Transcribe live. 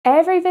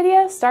Every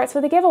video starts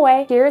with a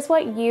giveaway. Here's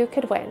what you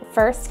could win.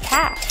 First,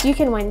 cash. You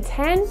can win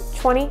 $10,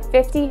 $20,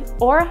 $50,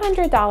 or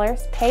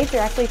 $100 paid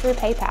directly through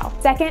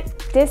PayPal. Second,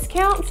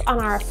 discounts on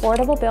our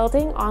affordable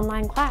building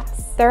online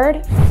class.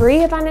 Third,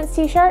 free abundance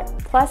t-shirt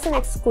plus an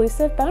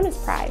exclusive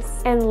bonus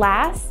prize. And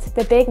last,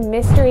 the big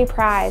mystery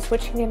prize,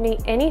 which can be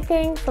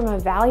anything from a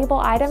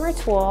valuable item or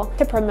tool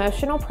to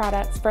promotional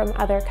products from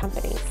other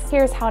companies.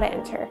 Here's how to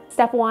enter.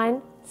 Step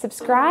 1.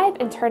 Subscribe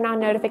and turn on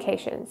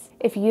notifications.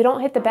 If you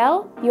don't hit the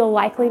bell, you'll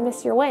likely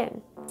miss your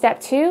win. Step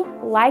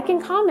 2, like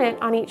and comment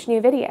on each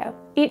new video.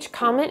 Each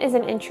comment is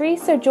an entry,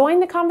 so join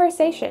the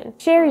conversation.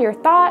 Share your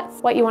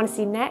thoughts, what you want to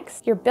see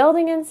next, your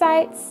building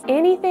insights,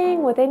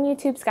 anything within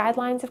YouTube's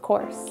guidelines, of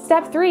course.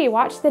 Step 3,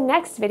 watch the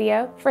next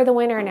video for the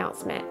winner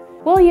announcement.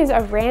 We'll use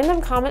a random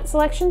comment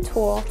selection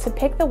tool to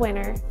pick the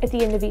winner at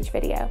the end of each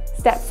video.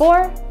 Step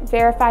 4,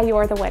 verify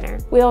you're the winner.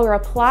 We'll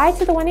reply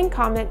to the winning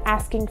comment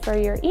asking for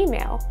your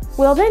email.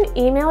 We'll then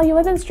email you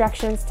with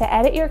instructions to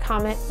edit your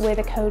comment with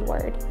a code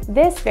word.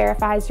 This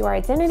verifies your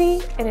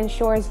identity and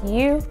ensures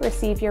you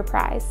receive your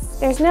prize.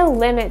 There's no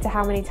limit to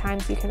how many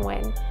times you can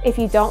win. If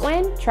you don't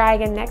win, try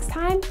again next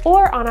time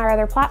or on our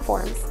other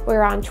platforms.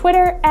 We're on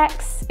Twitter,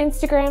 X,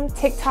 Instagram,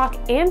 TikTok,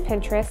 and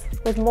Pinterest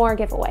with more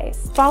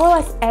giveaways. Follow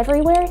us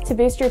everywhere to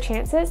boost your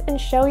chances and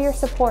show your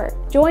support.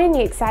 Join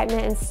the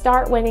excitement and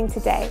start winning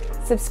today.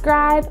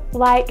 Subscribe,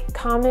 like,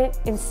 comment,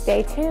 and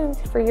stay tuned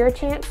for your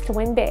chance to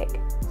win big.